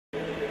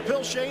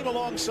Phil Shane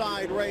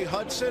alongside Ray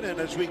Hudson, and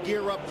as we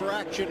gear up for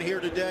action here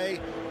today,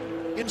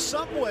 in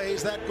some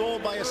ways that goal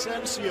by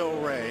Asensio,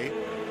 Ray,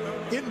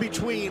 in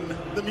between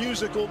the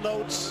musical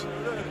notes,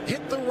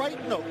 hit the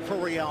right note for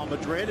Real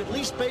Madrid, at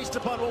least based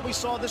upon what we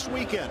saw this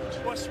weekend.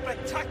 It was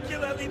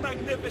spectacularly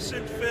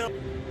magnificent, Phil,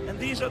 and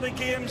these are the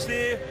games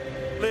they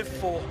live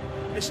for.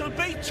 This will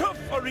be tough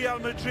for Real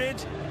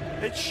Madrid.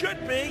 It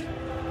should be,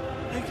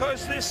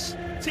 because this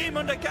team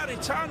under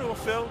Gareth Bale,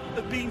 Phil,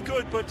 have been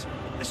good, but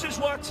this is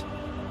what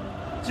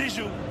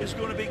Zizou is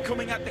going to be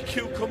coming at the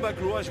cucumber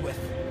growers with.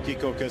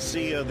 Kiko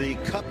Casilla, the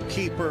cup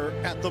keeper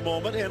at the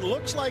moment, and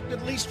looks like,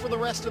 at least for the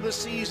rest of the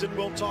season,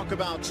 we'll talk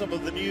about some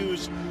of the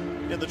news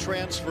in the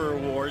transfer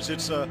wars.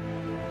 It's a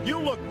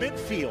new-look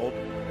midfield.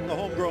 The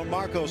homegrown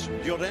Marcos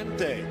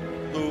Llorente,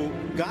 who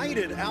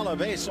guided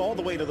Alaves all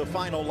the way to the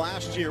final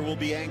last year, will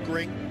be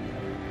anchoring.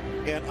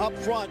 And up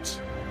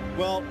front,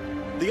 well,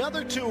 the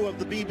other two of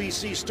the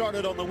BBC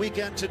started on the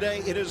weekend. Today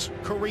it is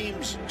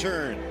Karim's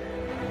turn.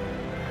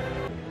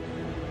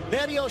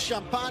 Mario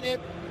Champagne,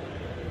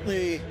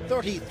 the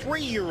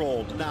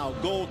 33-year-old now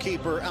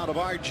goalkeeper out of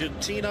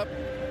Argentina,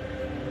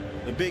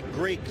 the big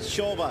Greek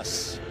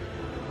Chovas,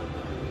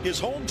 his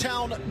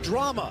hometown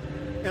drama,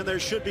 and there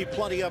should be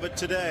plenty of it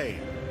today.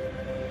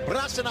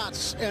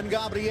 Brasinats and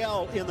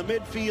Gabriel in the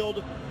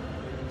midfield.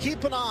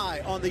 Keep an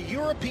eye on the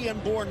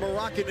European-born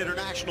Moroccan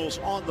internationals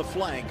on the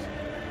flank.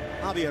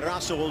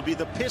 Eraso will be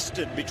the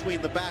piston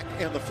between the back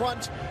and the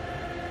front,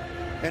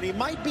 and he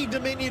might be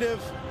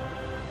diminutive,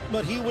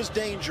 but he was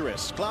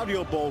dangerous.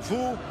 Claudio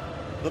Bovu,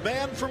 the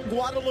man from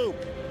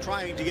Guadeloupe,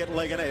 trying to get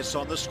Leganes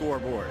on the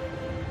scoreboard.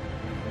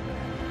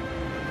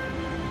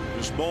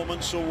 Just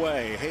moments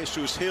away.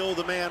 Jesus Hill,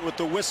 the man with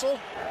the whistle.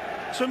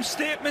 Some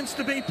statements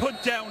to be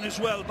put down as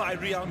well by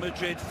Real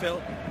Madrid,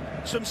 Phil.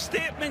 Some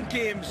statement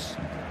games.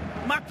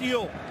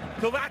 Mateo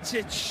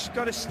Kovacic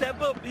got to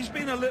step up. He's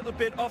been a little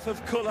bit off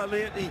of colour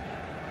lately.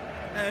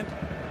 And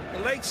the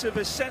likes of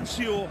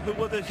Asensio, who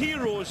were the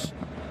heroes,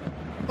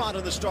 out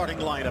in the starting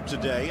lineup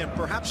today, and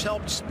perhaps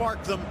helped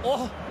spark them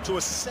to a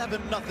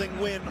 7-0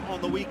 win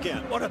on the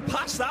weekend. What a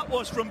pass that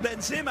was from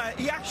Benzema.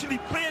 He actually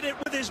played it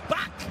with his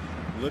back.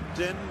 Looked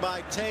in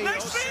by Teo,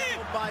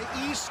 by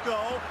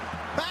Isco.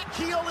 Back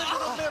heel into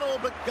the middle,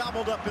 but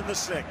gobbled up in the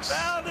 6.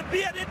 Well, the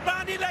bearded,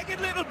 bandy-legged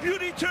little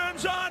beauty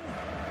turns on.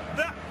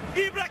 The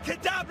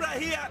Ibracadabra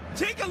here.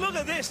 Take a look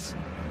at this.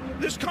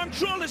 This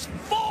control, there's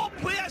 4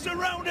 players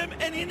around him,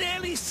 and he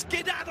nearly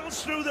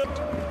skedaddles through them.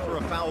 For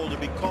a foul to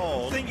be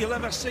called. I think you'll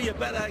ever see a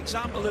better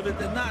example of it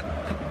than that.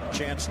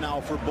 Chance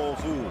now for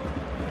Bovu.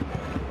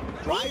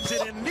 Drives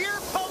it in near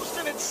post,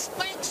 and it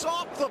spanks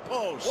off the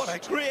post. What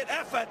a great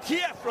effort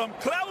here from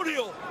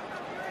Claudio.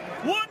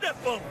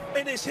 Wonderful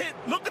in his hit.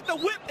 Look at the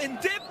whip and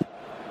dip.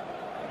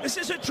 This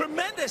is a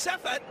tremendous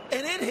effort,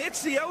 and it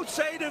hits the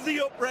outside of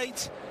the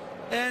upright.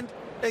 And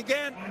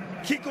again,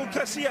 Kiko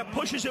Casilla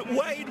pushes it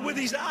wide with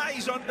his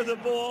eyes onto the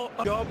ball.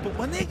 But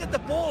when they get the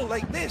ball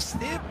like this,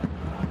 they're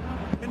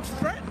in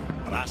front.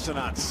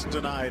 Brasinats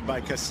denied by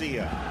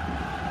Casilla.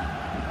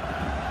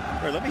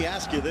 Let me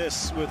ask you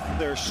this, with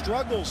their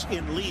struggles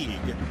in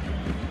league,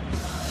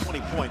 20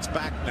 points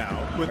back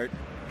now.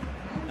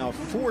 Now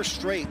 4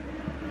 straight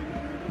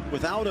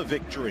without a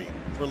victory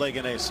for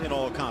Leganes in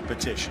all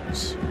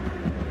competitions.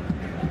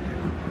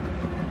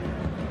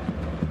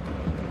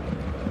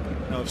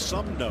 Now, of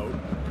some note,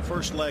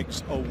 first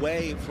legs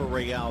away for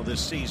Real this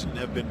season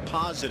have been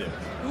positive.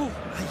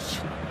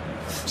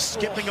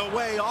 Skipping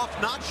away off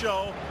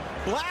Nacho,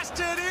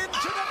 blasted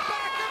into the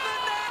back of the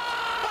net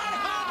by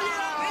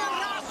Javier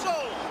Eraso,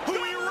 who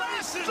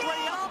erases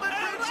Real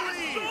Madrid's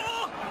lead.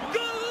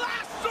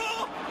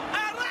 Golazo!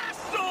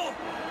 Eraso!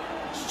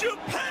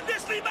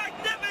 Stupendously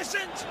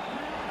magnificent!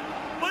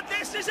 But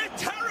this is a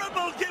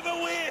terrible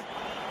giveaway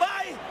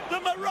by the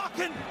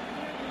Moroccan.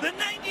 The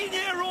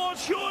 19-year-old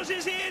shows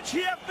his age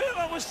here, Phil.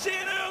 I was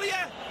saying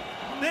earlier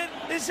that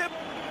there's a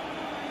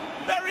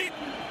very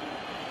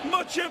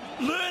much of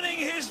learning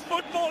his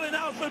footballing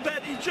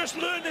alphabet. He just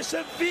learned a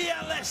severe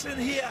lesson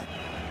here.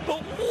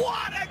 But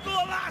what a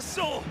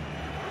golazo!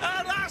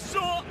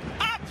 Eraso,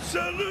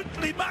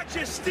 absolutely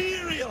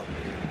magisterial.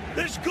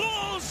 There's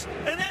goals,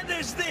 and then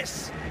there's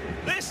this.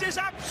 This is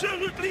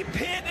absolutely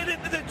painted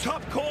into the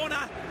top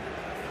corner.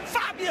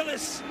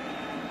 Fabulous.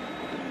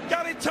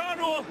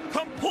 Garitano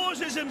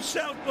composes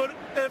himself, but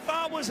if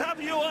I was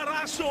Javier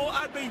Eraso,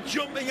 I'd be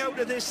jumping out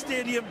of this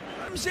stadium.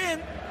 Comes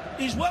in,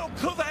 he's well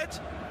covered.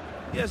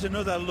 Here's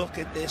another look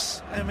at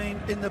this. I mean,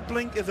 in the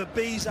blink of a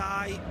bee's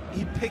eye,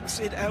 he picks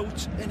it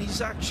out, and he's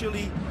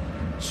actually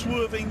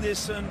swerving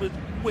this and with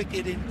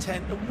wicked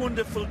intent. A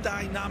wonderful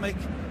dynamic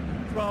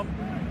from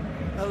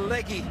a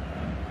leggy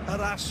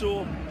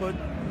Eraso, but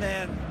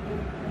man,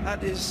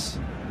 that is...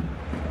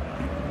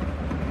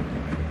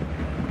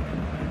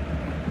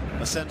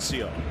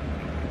 Asensio.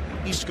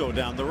 Isco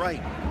down the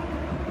right.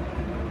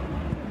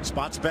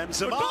 Spots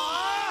Benzema.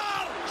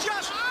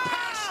 Just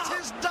past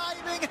his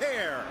diving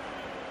hair.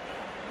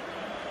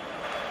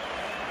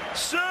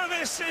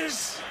 Service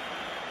is,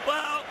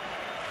 well,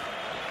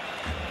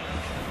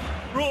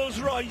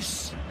 Rolls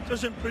Royce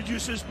doesn't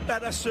produce as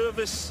better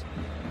service.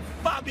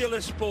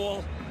 Fabulous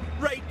ball,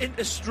 right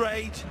into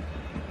stride,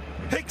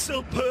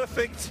 pixel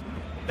perfect.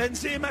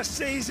 Benzema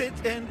sees it,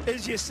 and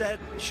as you said,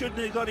 shouldn't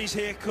have got his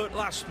hair cut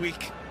last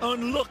week.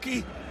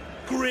 Unlucky,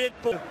 great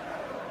ball.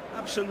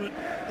 Absolutely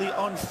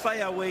on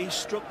fire where he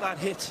struck that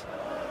hit.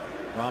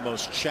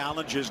 Ramos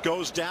challenges,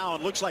 goes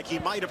down, looks like he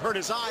might have hurt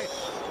his eye.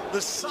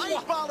 The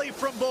side volley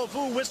from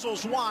Beauvais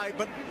whistles wide,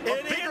 but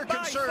a bigger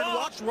concern,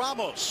 watch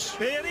Ramos.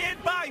 It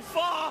ain't by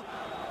far.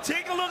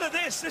 Take a look at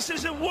this. This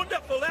is a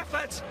wonderful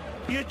effort.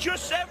 He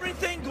adjusts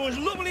everything, goes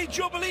lovely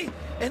jubbly,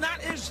 and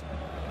that is,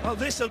 well,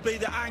 this will be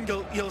the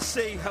angle. You'll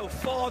see how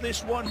far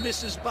this one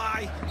misses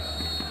by.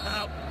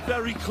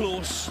 Very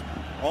close.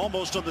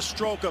 Almost on the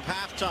stroke of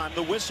halftime,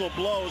 the whistle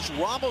blows.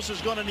 Ramos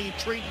is going to need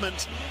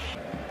treatment.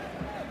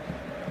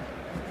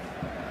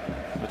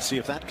 Let's see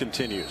if that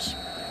continues.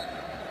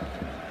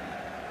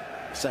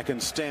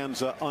 Second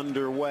stanza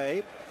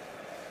underway.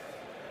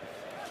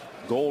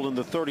 Goal in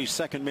the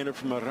 32nd minute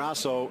from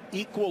Eraso,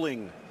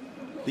 equaling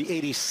the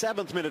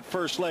 87th minute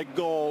first leg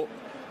goal.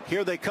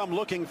 Here they come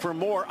looking for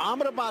more.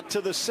 Amrabat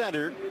to the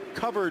center,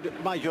 covered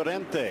by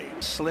Llorente.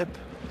 Slip.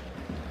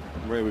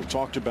 Ray, we've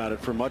talked about it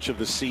for much of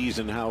the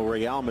season, how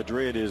Real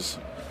Madrid is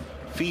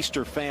feast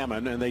or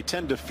famine, and they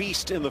tend to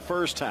feast in the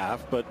first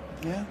half, but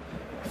yeah.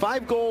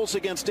 5 goals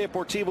against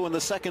Deportivo in the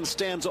second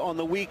stanza on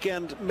the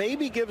weekend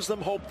maybe gives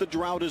them hope the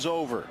drought is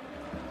over.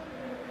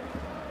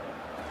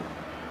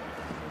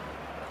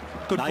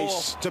 Good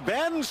nice ball. To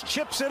Benz,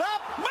 chips it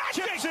up,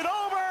 Magic. Chips it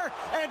over,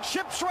 and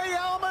chips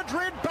Real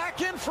Madrid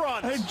back in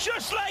front. And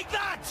just like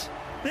that,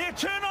 they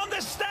turn on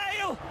the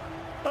style.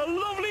 A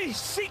lovely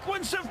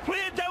sequence of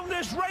play down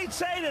this right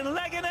side, and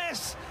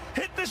Leganes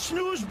hit the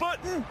snooze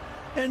button,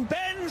 and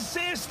Benz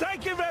says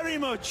thank you very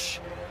much.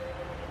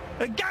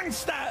 A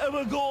gangster of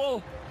a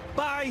goal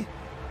by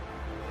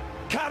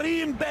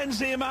Karim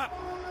Benzema.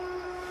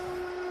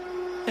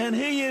 And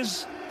he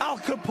is Al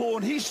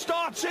Capone. He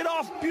starts it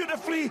off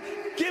beautifully.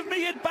 Give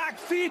me it back,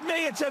 feed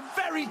me. It's a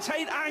very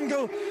tight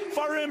angle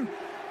for him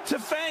to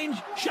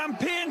find.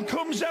 Champagne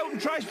comes out and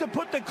tries to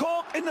put the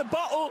cork in the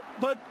bottle,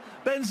 but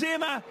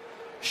Benzema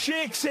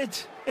shakes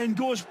it and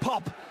goes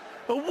pop.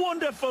 A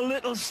wonderful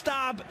little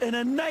stab and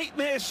a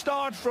nightmare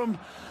start from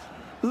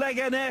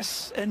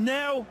Leganes, and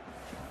now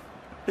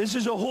this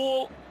is a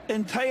whole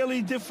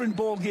entirely different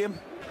ball game.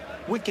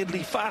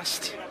 Wickedly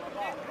fast.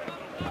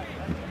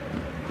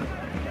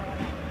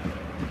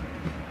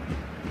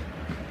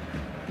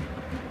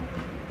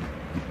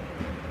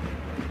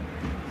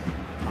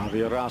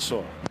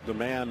 Eraso, the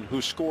man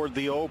who scored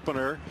the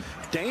opener.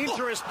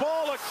 Dangerous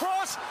ball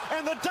across,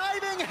 and the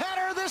diving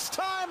header this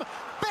time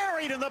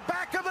buried in the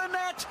back of the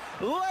net.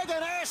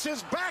 Leganes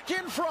is back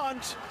in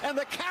front, and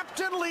the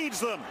captain leads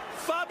them.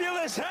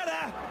 Fabulous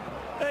header.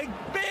 A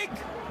big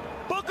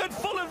bucket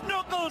full of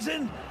knuckles,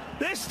 and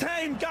this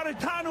time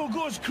Garitano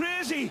goes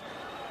crazy.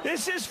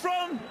 This is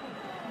from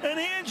an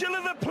angel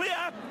of a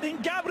player in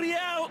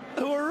Gabriel,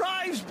 who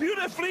arrives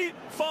beautifully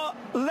for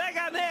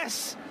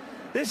Leganes.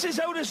 This is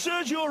out of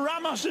Sergio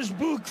Ramos's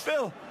book,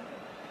 Phil.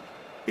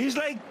 He's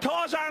like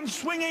Tarzan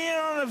swinging in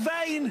on a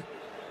vine.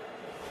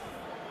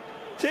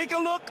 Take a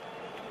look.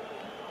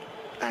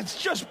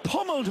 That's just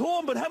pummeled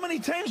home, but how many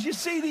times you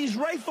see these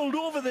rifled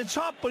over the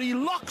top, but he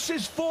locks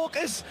his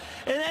focus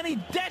and then he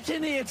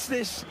detonates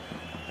this.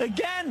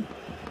 Again,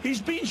 he's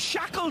been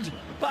shackled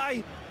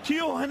by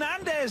Theo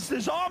Hernandez.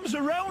 There's arms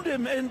around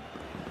him, and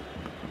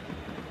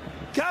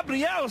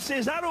Gabriel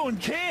says, I don't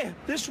care.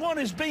 This one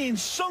is being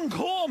sunk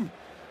home.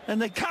 And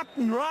the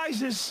captain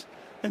rises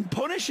and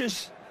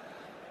punishes.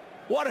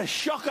 What a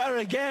shocker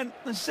again.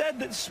 They said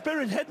that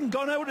spirit hadn't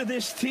gone out of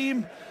this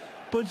team,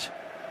 but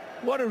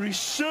what a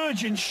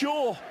resurgent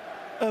show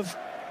of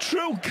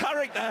true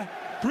character,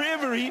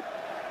 bravery,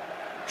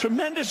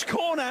 tremendous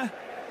corner,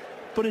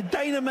 but a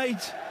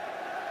dynamite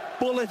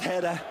bullet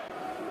header.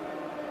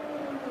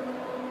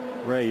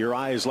 Ray, your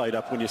eyes light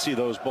up when you see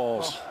those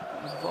balls.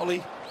 Oh,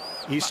 volley.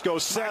 Isco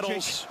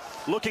settles,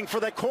 looking for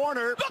the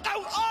corner. Look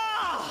out!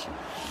 Ah!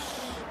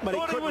 But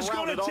Thought he was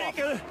going to take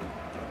a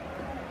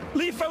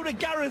leaf out of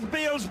Gareth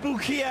Bale's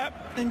book here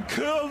and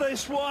curl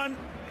this one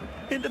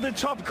into the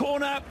top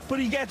corner, but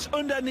he gets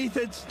underneath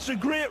it. It's a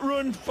great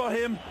run for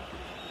him,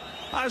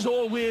 as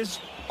always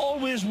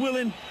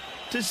willing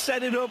to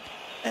set it up,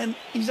 and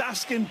he's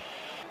asking.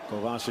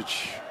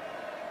 Kovacic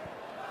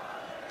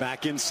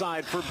back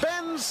inside for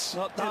Benz.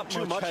 Not that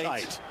too much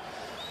height.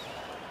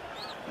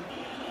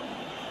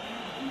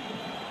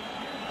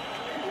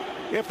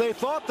 If they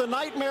thought the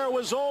nightmare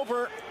was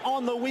over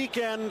on the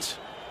weekend,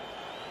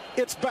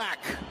 it's back.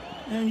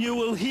 And you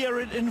will hear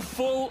it in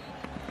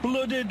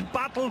full-blooded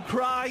battle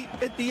cry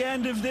at the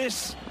end of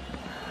this.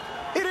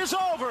 It is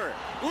over.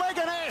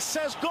 Leganes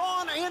has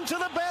gone into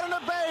the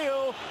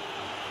Bernabeu,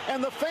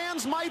 and the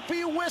fans might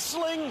be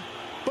whistling,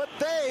 but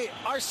they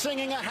are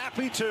singing a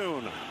happy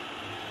tune.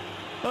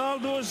 All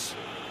those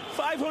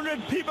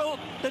 500 people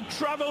that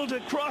traveled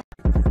across